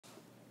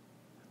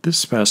This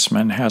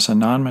specimen has a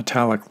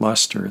nonmetallic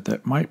luster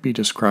that might be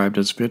described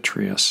as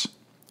vitreous.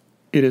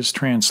 It is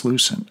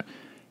translucent.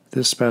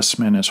 This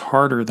specimen is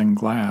harder than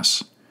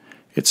glass.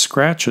 It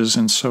scratches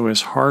and so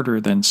is harder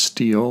than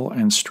steel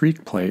and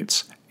streak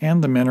plates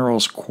and the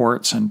minerals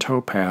quartz and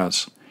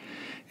topaz.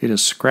 It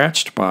is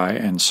scratched by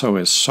and so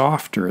is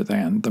softer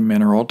than the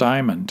mineral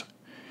diamond.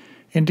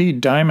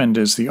 Indeed, diamond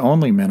is the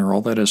only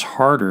mineral that is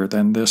harder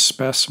than this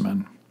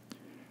specimen.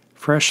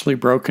 Freshly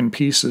broken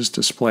pieces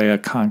display a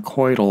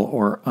conchoidal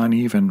or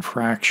uneven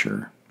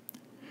fracture.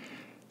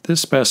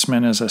 This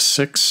specimen is a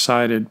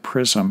six-sided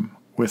prism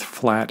with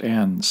flat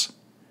ends.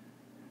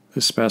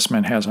 This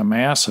specimen has a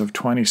mass of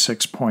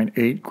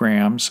 26.8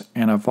 grams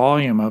and a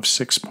volume of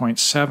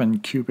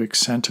 6.7 cubic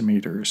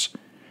centimeters.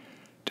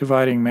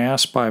 Dividing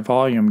mass by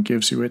volume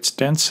gives you its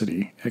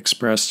density,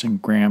 expressed in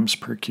grams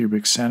per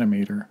cubic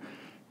centimeter,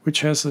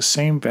 which has the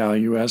same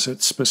value as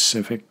its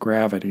specific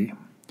gravity.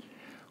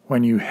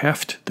 When you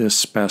heft this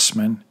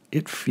specimen,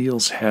 it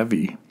feels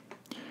heavy.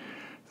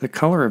 The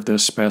color of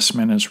this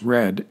specimen is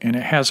red and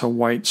it has a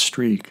white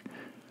streak.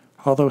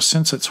 Although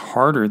since it's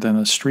harder than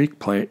the streak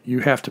plate, you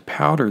have to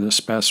powder the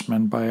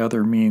specimen by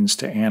other means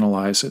to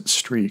analyze its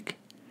streak.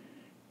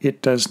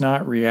 It does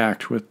not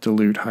react with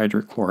dilute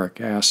hydrochloric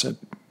acid.